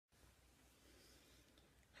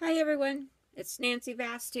everyone, it's Nancy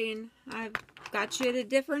Vastine. I've got you at a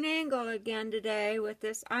different angle again today with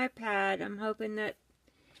this iPad. I'm hoping that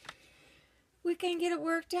we can get it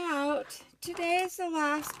worked out. Today is the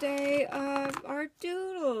last day of our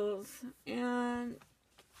doodles, and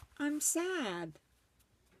I'm sad.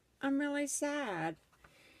 I'm really sad.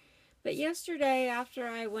 But yesterday, after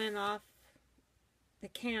I went off the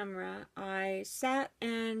camera, I sat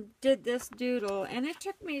and did this doodle, and it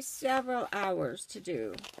took me several hours to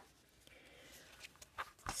do.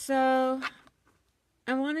 So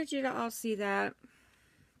I wanted you to all see that.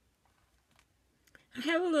 I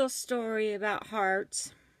have a little story about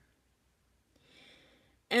hearts,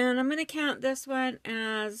 and I'm going to count this one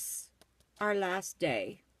as our last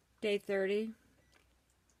day, day 30.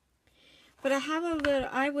 But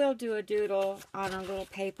I will do a doodle on a little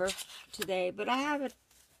paper today, but I have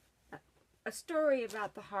a story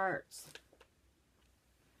about the hearts.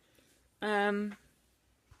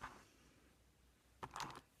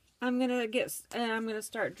 I'm gonna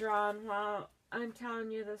start drawing while I'm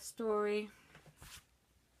telling you the story.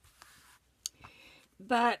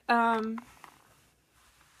 But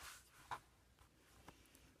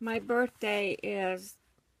my birthday is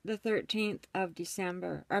the 13th of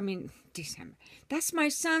December. December. That's my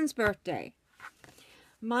son's birthday.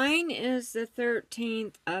 Mine is the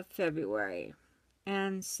 13th of February.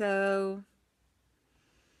 And so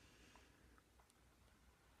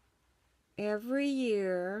every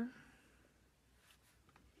year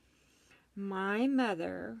my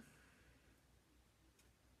mother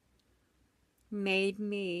made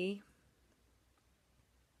me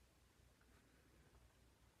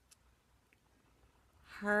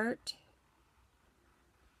heart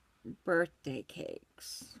birthday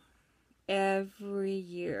cakes every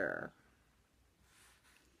year.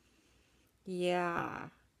 Yeah,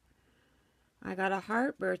 I got a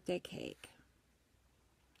heart birthday cake.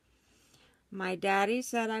 My daddy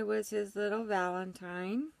said I was his little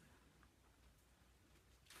Valentine,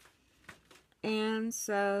 and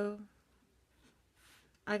so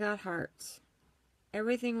I got hearts.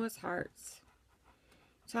 Everything was hearts.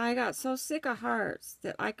 So I got so sick of hearts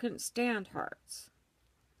that I couldn't stand hearts.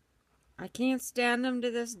 I can't stand them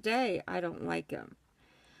to this day. I don't like them.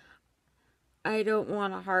 I don't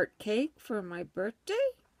want a heart cake for my birthday.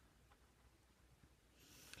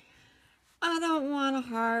 I don't want a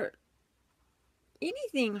heart,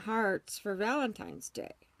 anything hearts for Valentine's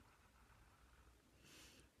Day.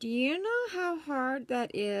 Do you know how hard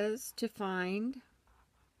that is to find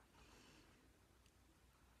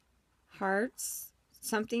hearts?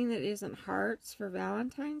 Something that isn't hearts for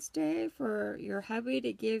Valentine's Day, for your hubby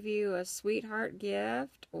to give you a sweetheart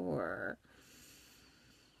gift or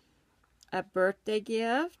a birthday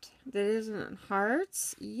gift that isn't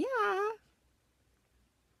hearts? Yeah.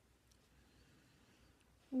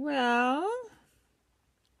 Well,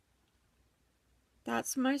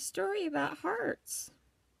 that's my story about hearts.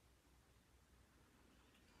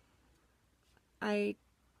 I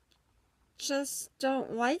just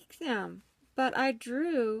don't like them. But I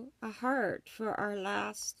drew a heart for our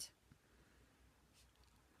last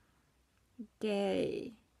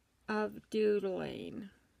day of doodling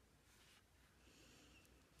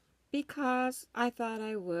because I thought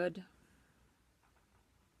I would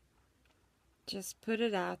just put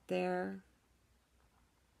it out there.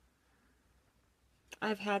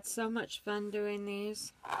 I've had so much fun doing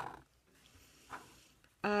these.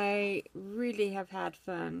 I really have had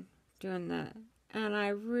fun doing that, and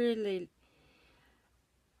I'm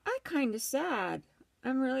kind of sad.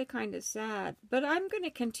 I'm really kind of sad. But I'm going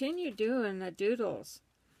to continue doing the doodles.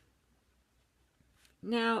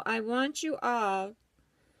 Now, I want you all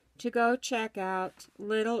to go check out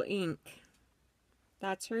Little Ink.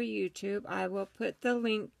 That's her YouTube. I will put the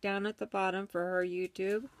link down at the bottom for her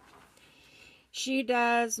YouTube. She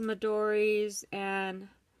does Midori's and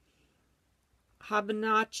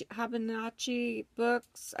Hobonichi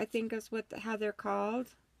books, I think is how they're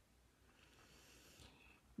called.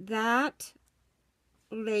 That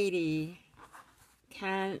lady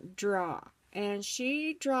can draw, and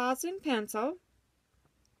she draws in pencil,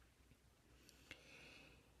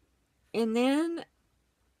 and then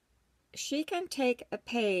she can take a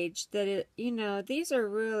page that these are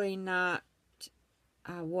really not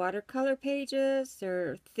watercolor pages.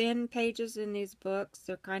 They're thin pages in these books.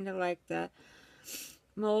 They're kind of like the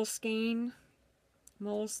Moleskine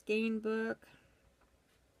book.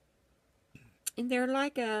 And they're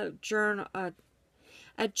like a journal, what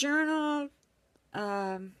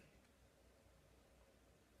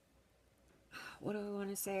do I want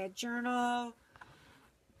to say? A journal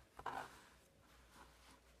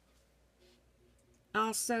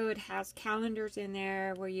Also, it has calendars in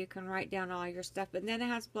there where you can write down all your stuff. And then it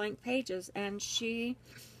has blank pages. And she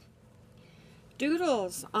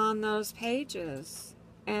doodles on those pages.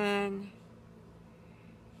 And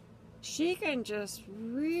she can just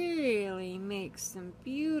really make some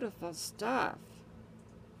beautiful stuff.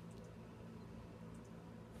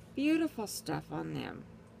 Beautiful stuff on them.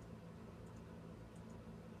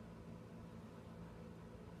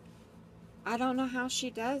 I don't know how she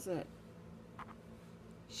does it.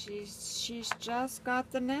 She's just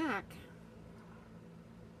got the knack.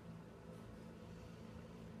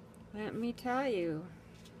 Let me tell you.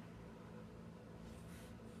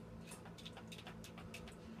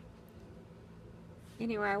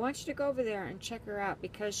 Anyway, I want you to go over there and check her out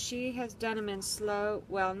because she has done them in slow,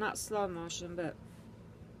 well, not slow motion, but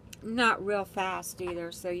not real fast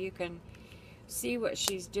either, so you can see what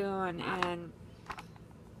she's doing. And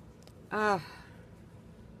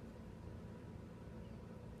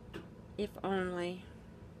if only.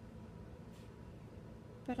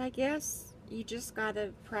 But I guess you just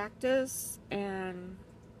gotta practice and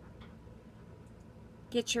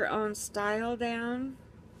get your own style down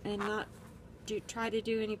and not try to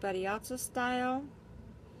do anybody else's style,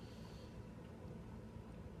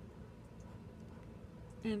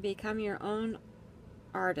 and become your own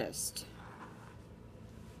artist.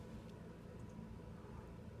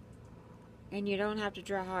 And you don't have to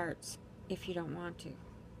draw hearts if you don't want to.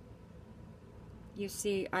 You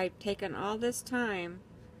see, I've taken all this time,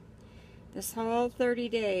 this whole 30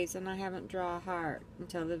 days, and I haven't drawn a heart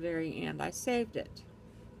until the very end. I saved it.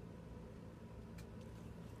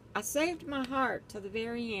 I saved my heart till the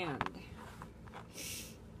very end.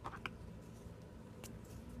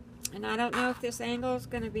 And I don't know if this angle is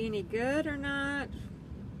going to be any good or not.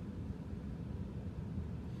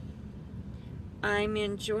 I'm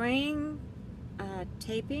enjoying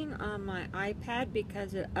taping on my iPad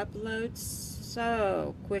because it uploads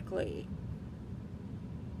so quickly.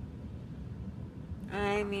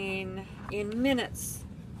 I mean, in minutes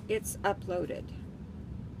it's uploaded.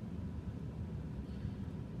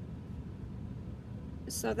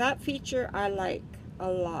 So that feature I like a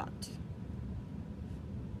lot.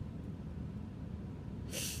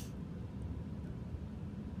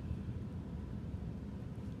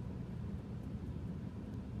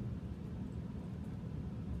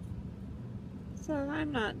 So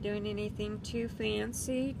I'm not doing anything too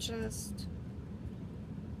fancy, just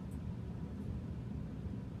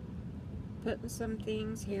putting some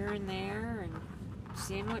things here and there and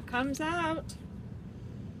seeing what comes out.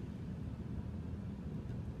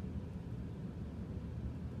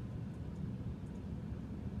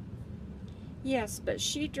 Yes, but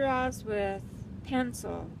she draws with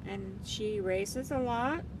pencil and she erases a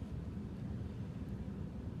lot.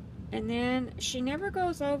 And then she never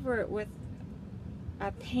goes over it with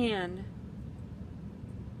a pen.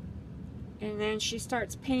 And then she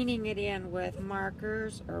starts painting it in with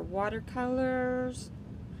markers or watercolors.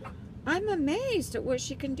 I'm amazed at what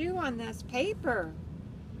she can do on this paper.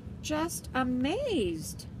 Just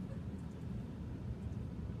amazed.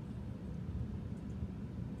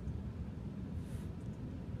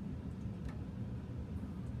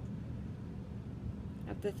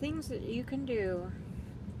 Of the things that you can do.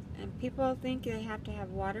 And people think they have to have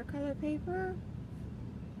watercolor paper.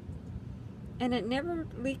 And it never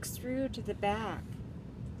leaks through to the back.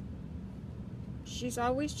 She's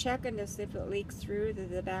always checking to see if it leaks through to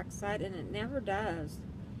the back side, and it never does.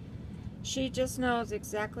 She just knows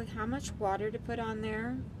exactly how much water to put on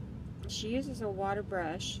there. She uses a water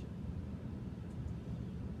brush.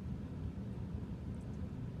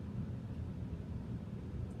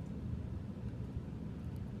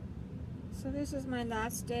 So this is my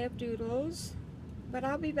last day of doodles, but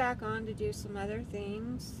I'll be back on to do some other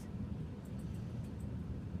things.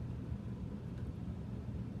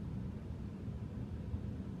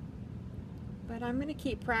 But I'm going to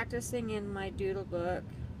keep practicing in my doodle book.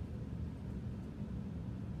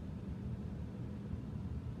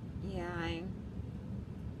 Yeah,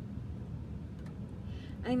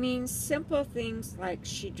 I mean, simple things like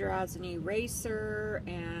she draws an eraser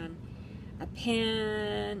and a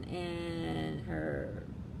pen and her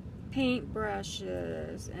paint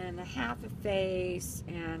brushes and a half a face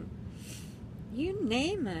and you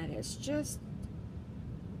name it. It's just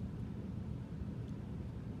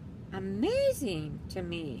amazing to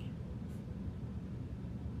me.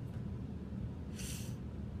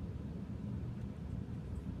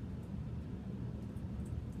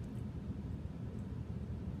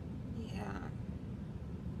 Yeah.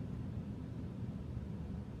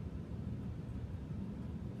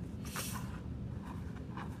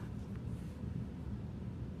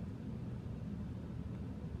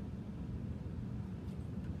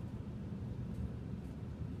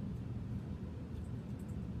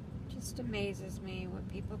 Just amazes me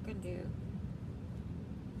what people can do.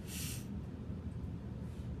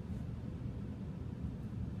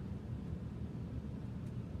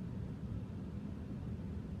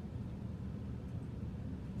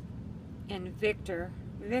 And Victor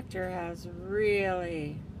has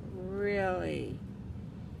really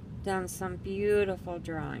done some beautiful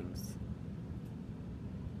drawings.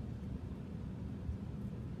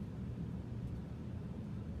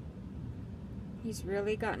 He's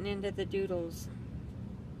really gotten into the doodles.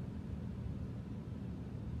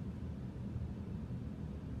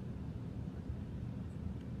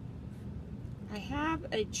 I have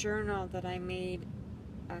a journal that I made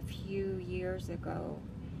a few years ago.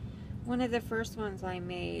 One of the first ones I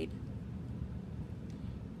made.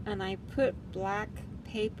 And I put black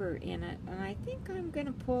paper in it. And I think I'm going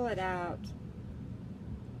to pull it out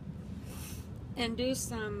and do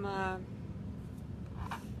some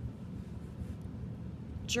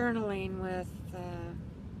journaling with,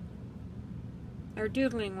 or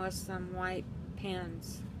doodling with some white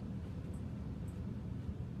pens.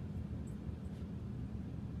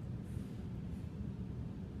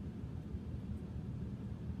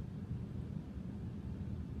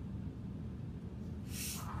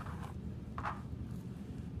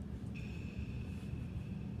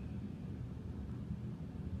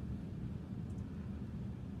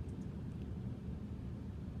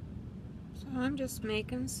 So I'm just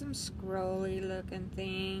making some scrolly looking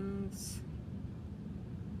things.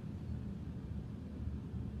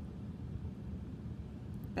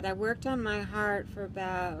 But I worked on my heart for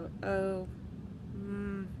about,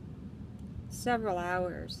 several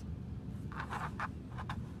hours.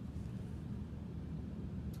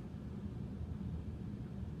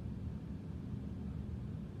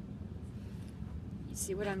 You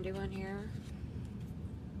see what I'm doing here?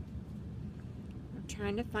 I'm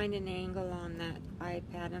trying to find an angle on that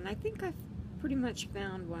iPad, and I think I've pretty much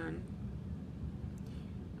found one.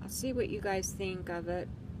 I'll see what you guys think of it.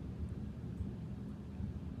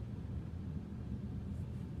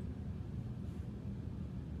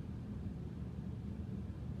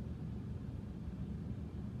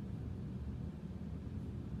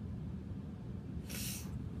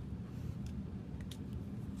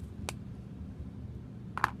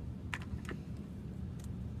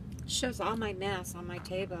 Shows all my mess on my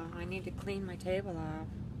table. I need to clean my table off.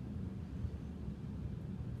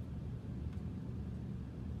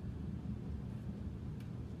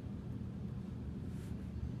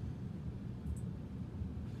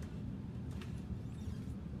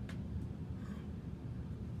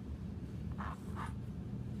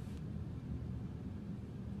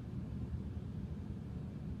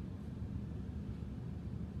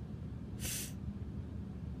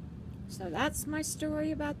 So that's my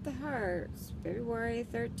story about the hearts. February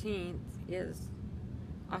 13th is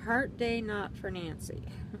a heart day not for Nancy.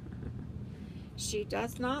 She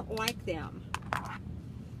does not like them.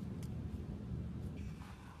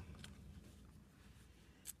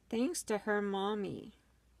 Thanks to her mommy.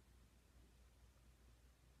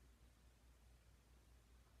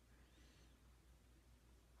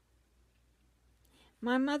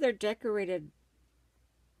 My mother decorated,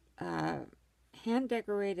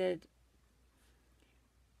 hand-decorated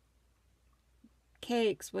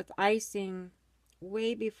cakes with icing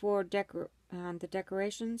way before the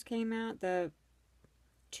decorations came out, the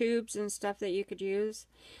tubes and stuff that you could use.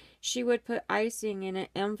 She would put icing in an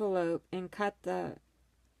envelope and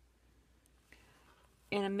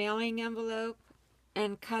in a mailing envelope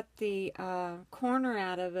and cut the corner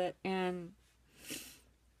out of it and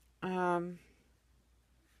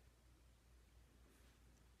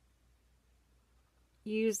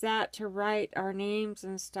use that to write our names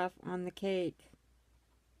and stuff on the cake.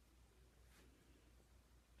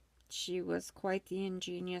 She was quite the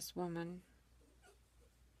ingenious woman.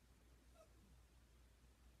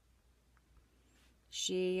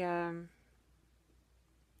 She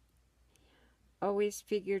always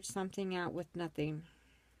figured something out with nothing.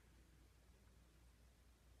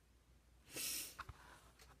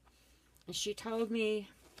 And she told me,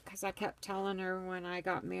 because I kept telling her when I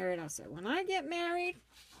got married, I said, when I get married,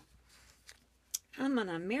 I'm going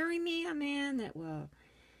to marry me a man that will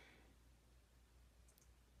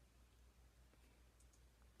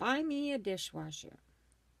buy me a dishwasher.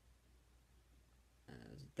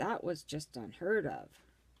 That was just unheard of.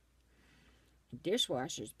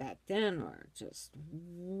 Dishwashers back then were just,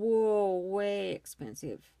 whoa, way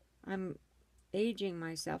expensive. I'm aging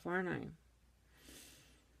myself, aren't I?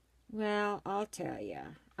 Well, I'll tell you,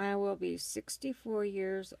 I will be 64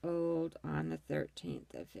 years old on the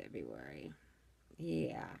 13th of February.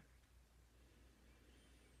 Yeah.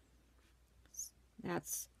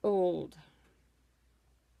 That's old.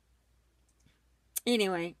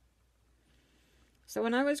 Anyway, so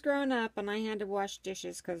when I was growing up and I had to wash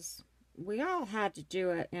dishes, because we all had to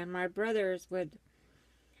do it, and my brothers would,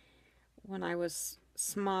 when I was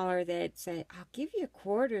smaller, they'd say, I'll give you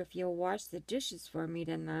 $1 if you'll wash the dishes for me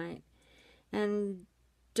tonight. And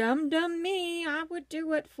dumb me, I would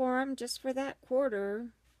do it for them just for that $1.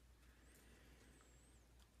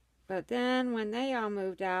 But then when they all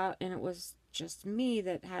moved out and it was just me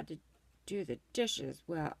that had to do the dishes,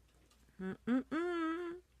 well,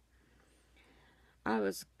 I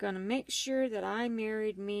was going to make sure that I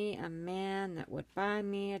married me a man that would buy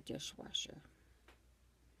me a dishwasher.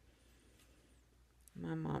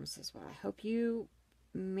 My mom says, well, I hope you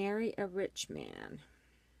marry a rich man.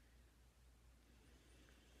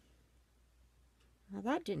 Well,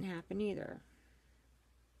 that didn't happen either.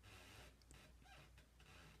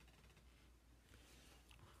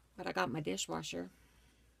 But I got my dishwasher.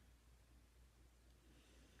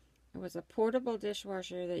 It was a portable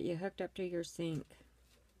dishwasher that you hooked up to your sink.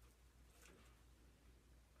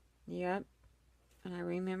 Yep. And I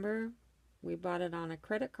remember we bought it on a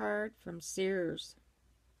credit card from Sears.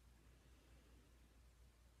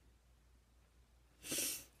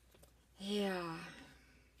 Yeah.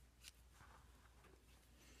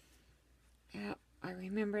 Yep, I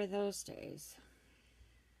remember those days.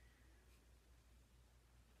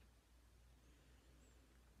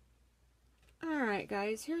 Alright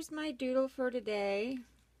guys, here's my doodle for today.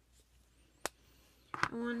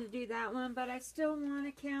 I want to do that one, but I still want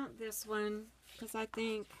to count this one because I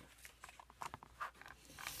think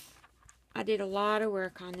I did a lot of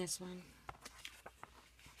work on this one.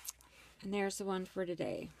 And there's the one for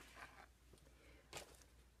today.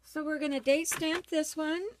 So we're going to date stamp this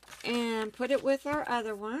one and put it with our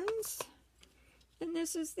other ones. And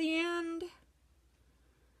this is the end.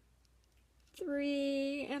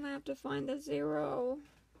 3, and I have to find the 0.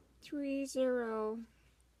 3, 0.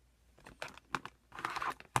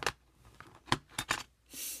 I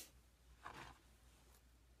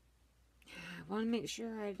want to make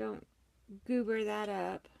sure I don't goober that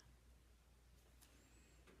up.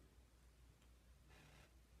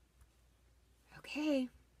 Okay.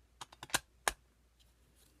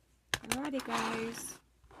 Alrighty, guys.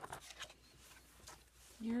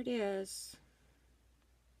 Here it is.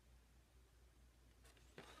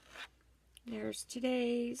 There's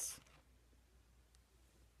today's.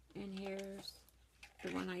 And here's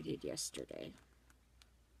the one I did yesterday.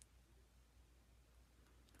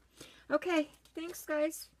 Okay, thanks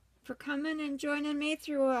guys for coming and joining me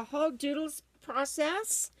through a whole doodles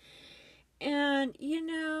process. And you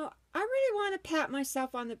know, I really want to pat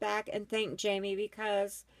myself on the back and thank Jamie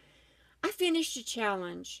because I finished a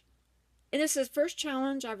challenge. And this is the first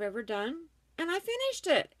challenge I've ever done, and I finished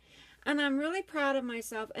it. And I'm really proud of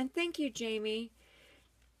myself. And thank you, Jamie.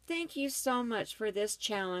 Thank you so much for this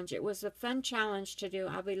challenge. It was a fun challenge to do.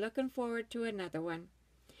 I'll be looking forward to another one.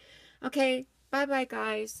 Okay, bye-bye,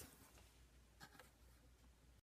 guys.